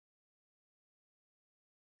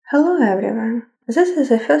Hello everyone, this is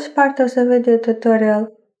the first part of the video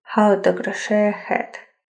tutorial how to crochet a hat.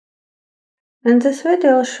 In this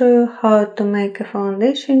video I'll show you how to make a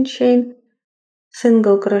foundation chain,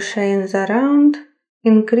 single crochet in the round,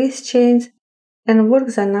 increase chains and work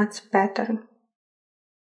the knots pattern.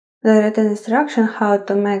 The written instruction how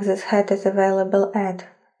to make this hat is available at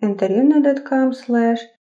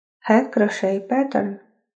interuni.com/hat crochet pattern.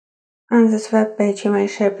 On this web page you may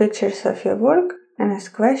share pictures of your work and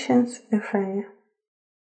ask questions if any.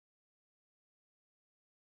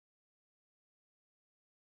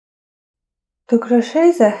 To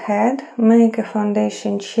crochet the head, make a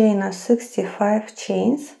foundation chain of 65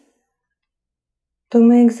 chains. To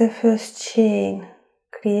make the first chain,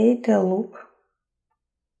 create a loop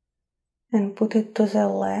and put it to the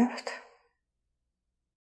left.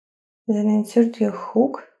 Then insert your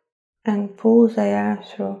hook and pull the yarn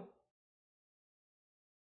through.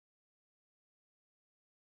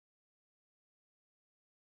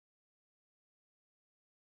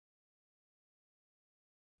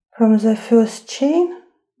 From the first chain,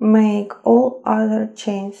 make all other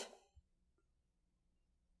chains.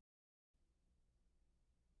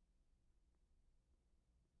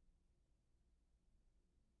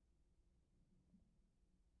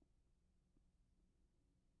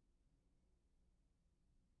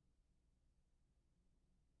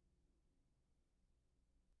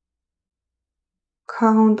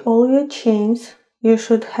 Count all your chains. You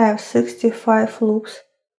should have 65 loops,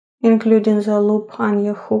 including the loop on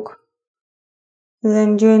your hook.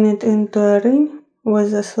 Then join it into a ring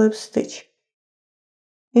with a slip stitch.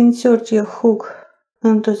 Insert your hook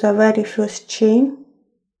into the very first chain.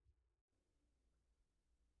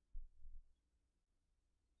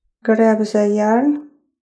 Grab the yarn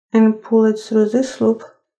and pull it through this loop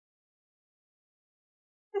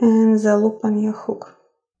and the loop on your hook.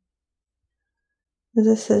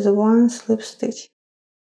 This is one slip stitch.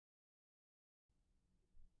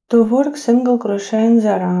 To work single crochet in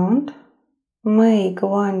the round, make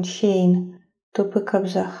one chain to pick up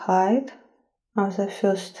the height of the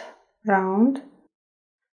first round.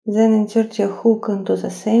 Then insert your hook into the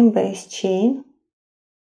same base chain.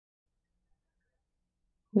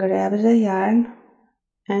 Grab the yarn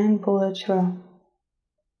and pull it through.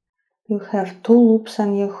 You have 2 loops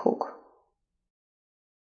on your hook.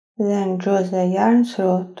 Then draw the yarn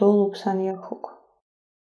through 2 loops on your hook.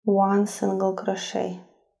 1 single crochet.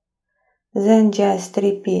 Then just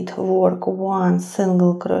repeat, work 1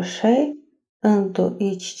 single crochet into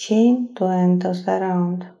each chain to end of the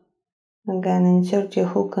round. Again, insert your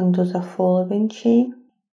hook into the following chain.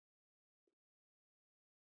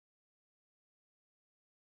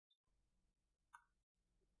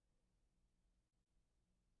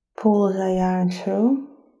 Pull the yarn through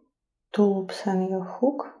 2 loops on your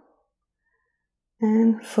hook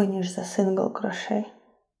and finish the single crochet.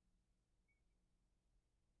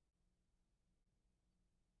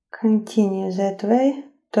 Continue that way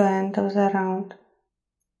to end of the round.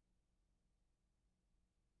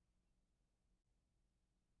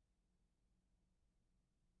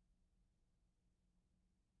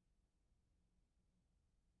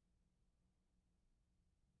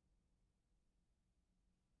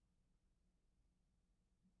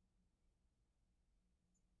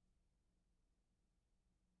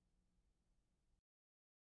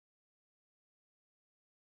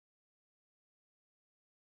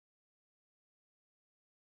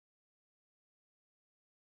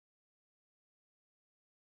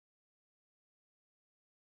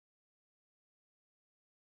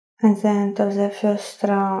 At the end of the first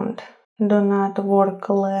round, do not work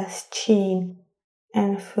last chain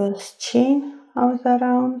and first chain of the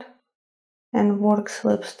round and work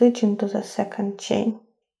slip stitch into the second chain.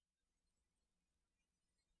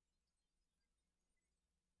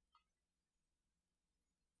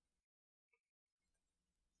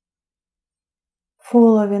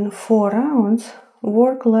 Following 4 rounds,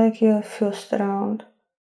 work like your first round.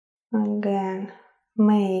 Again,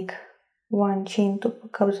 make 1 chain to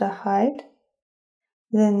pick up the height,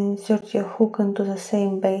 then insert your hook into the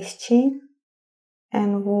same base chain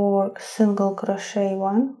and work single crochet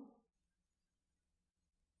 1.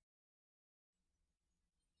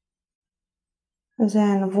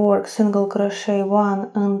 Then work single crochet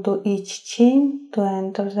 1 into each chain to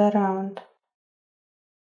enter the round.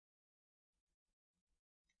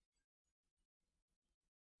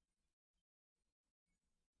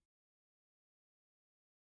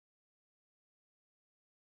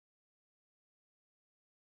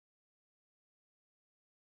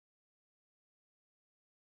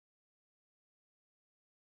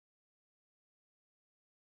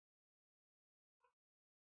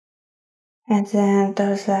 At the end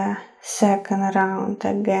of the second round,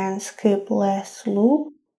 again skip last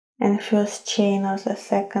loop and first chain of the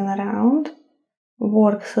second round,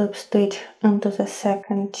 work slip stitch into the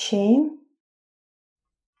second chain,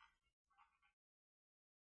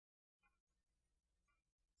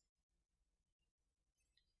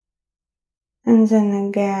 and then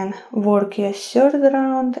again work your third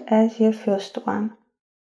round as your first one.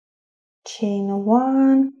 Chain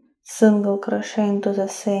 1, single crochet into the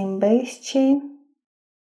same base chain,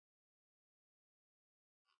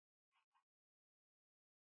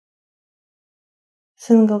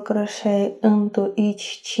 single crochet into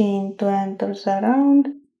each chain to enter the round,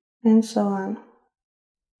 and so on.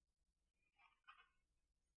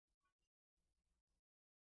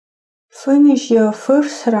 Finish your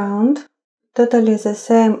fifth round, totally the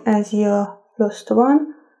same as your first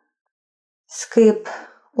one. Skip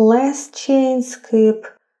last chain, skip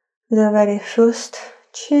the very first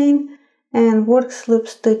chain, and work slip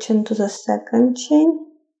stitch into the second chain.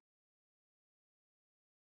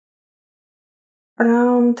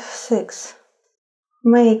 Round 6.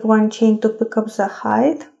 Make one chain to pick up the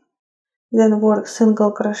height, then work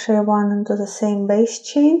single crochet 1 into the same base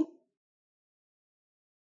chain,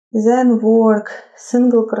 then work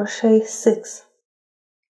single crochet 6.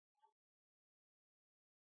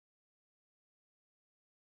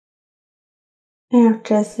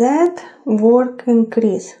 After that, work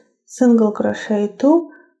increase, single crochet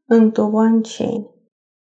 2 into one chain,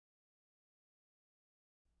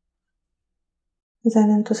 then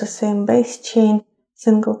into the same base chain,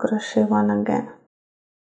 single crochet 1 again.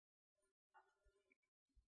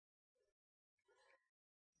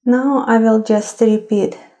 Now I will just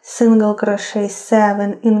repeat single crochet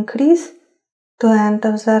 7 increase to end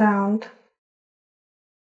of the round.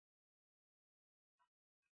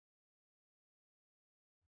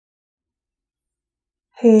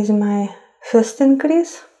 Here is my first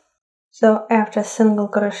increase. So after single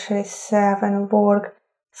crochet 7, work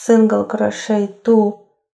single crochet 2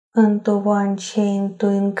 into one chain to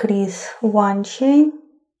increase one chain.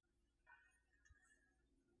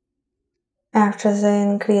 After the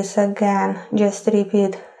increase again, just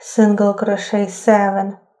repeat single crochet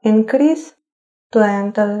 7 increase to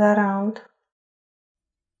enter the round.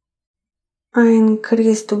 I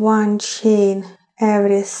increased one chain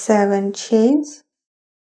every 7 chains.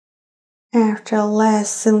 After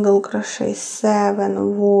last single crochet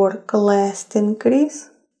 7, work last increase.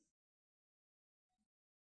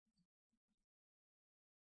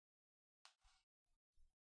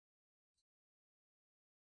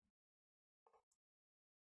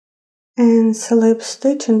 And slip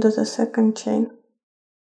stitch into the second chain.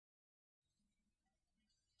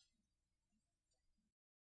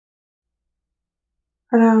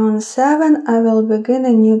 Round 7, I will begin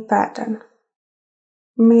a new pattern.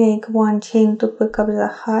 Make one chain to pick up the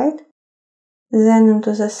height, then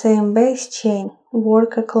into the same base chain,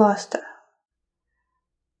 work a cluster.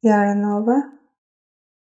 Yarn over,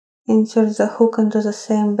 insert the hook into the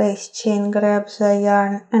same base chain, grab the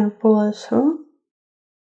yarn and pull it through.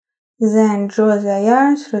 Then draw the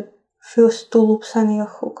yarn through first 2 loops on your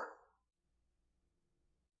hook.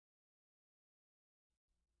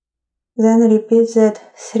 Then repeat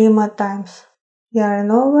that 3 more times.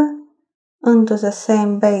 Yarn over, into the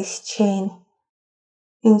same base chain.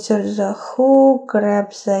 Insert the hook,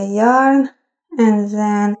 grab the yarn, and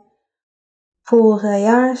then pull the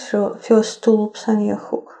yarn through first 2 loops on your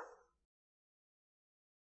hook.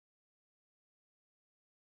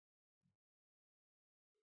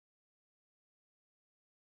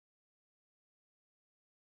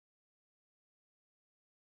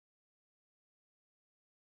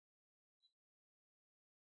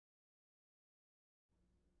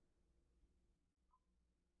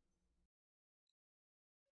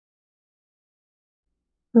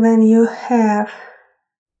 When you have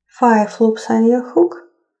 5 loops on your hook,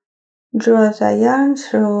 draw the yarn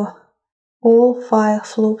through all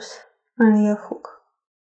 5 loops on your hook.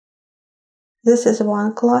 This is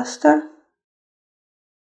one cluster.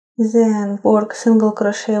 Then work single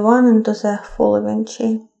crochet 1 into the following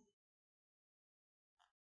chain.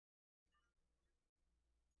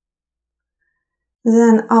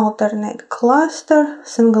 Then alternate cluster,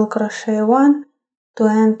 single crochet 1 to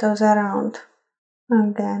enter the round.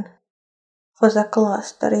 Again, for the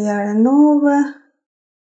cluster, yarn over,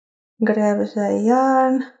 grab the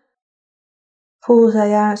yarn, pull the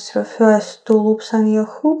yarn through first 2 loops on your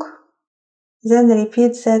hook, then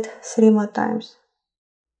repeat that 3 more times.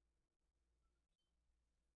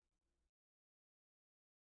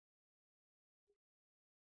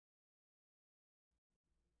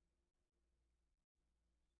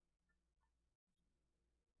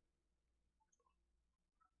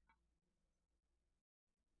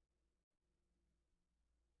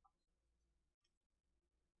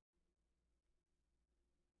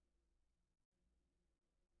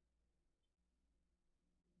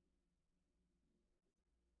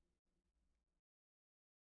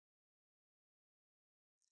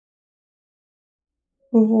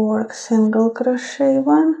 work single crochet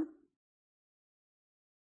one,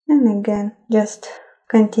 and again just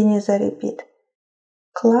continue the repeat.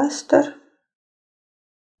 Cluster,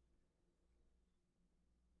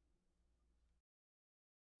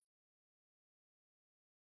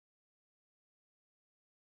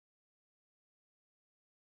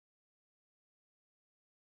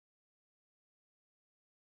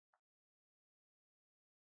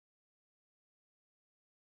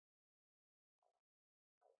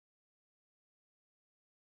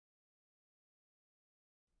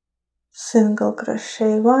 single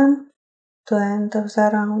crochet one to end of the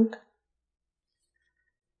round.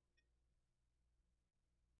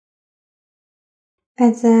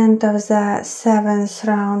 At the end of the 7th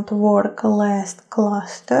round, work last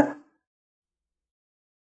cluster.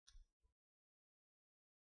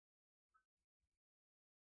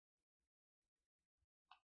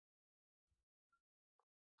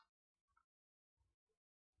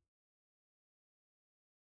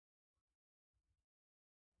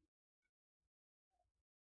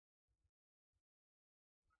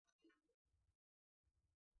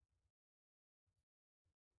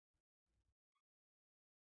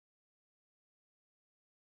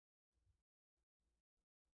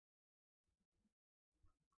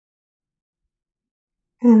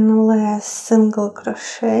 And last single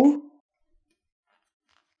crochet,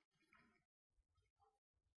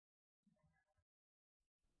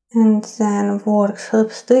 and then work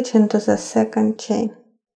slip stitch into the second chain.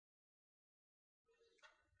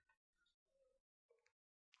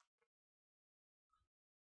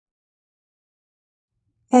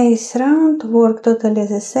 Eighth round, work totally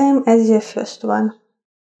the same as your first one.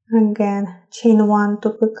 Again, chain 1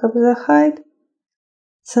 to pick up the height,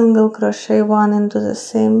 single crochet 1 into the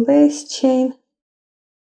same base chain,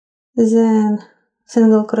 then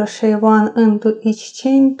single crochet 1 into each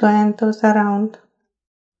chain to enter the round.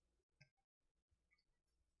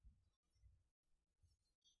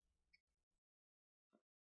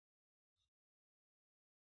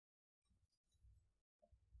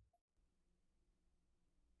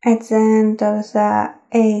 At the end of the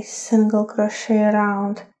 8th single crochet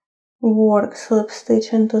round, work slip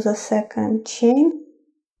stitch into the second chain,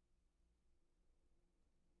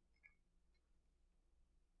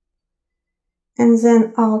 and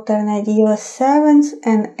then alternate your 7th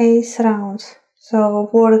and 8th rounds. So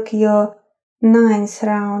work your 9th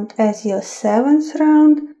round as your 7th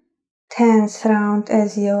round, 10th round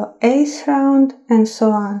as your 8th round, and so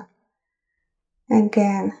on.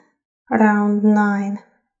 Again, round 9,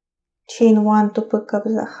 chain 1 to pick up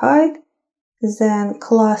the height, then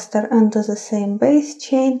cluster into the same base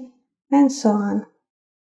chain, and so on.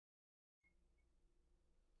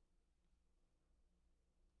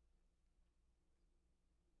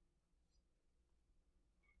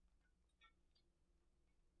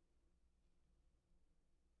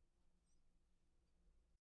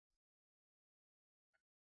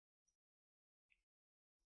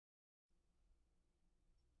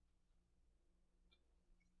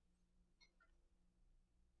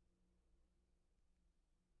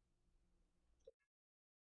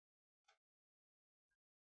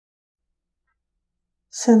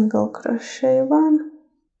 Single crochet 1,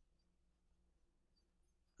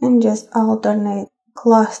 and just alternate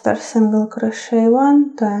cluster single crochet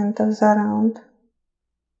 1 to enter the round.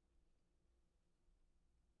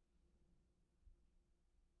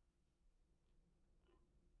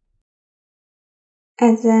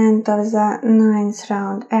 At the end of the 9th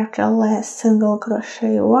round, after last single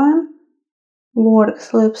crochet 1, work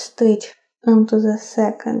slip stitch into the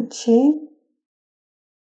second chain,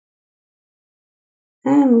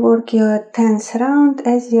 and work your 10th round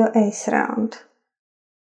as your 8th round.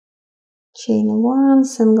 Chain 1,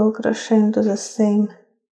 single crochet into the same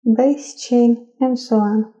base chain, and so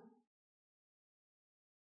on.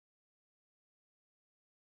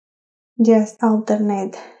 Just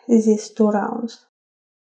alternate these 2 rounds.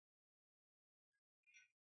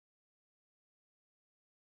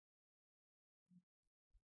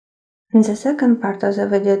 In the second part of the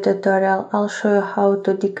video tutorial, I'll show you how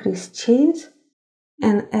to decrease chains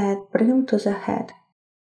and add brim to the head.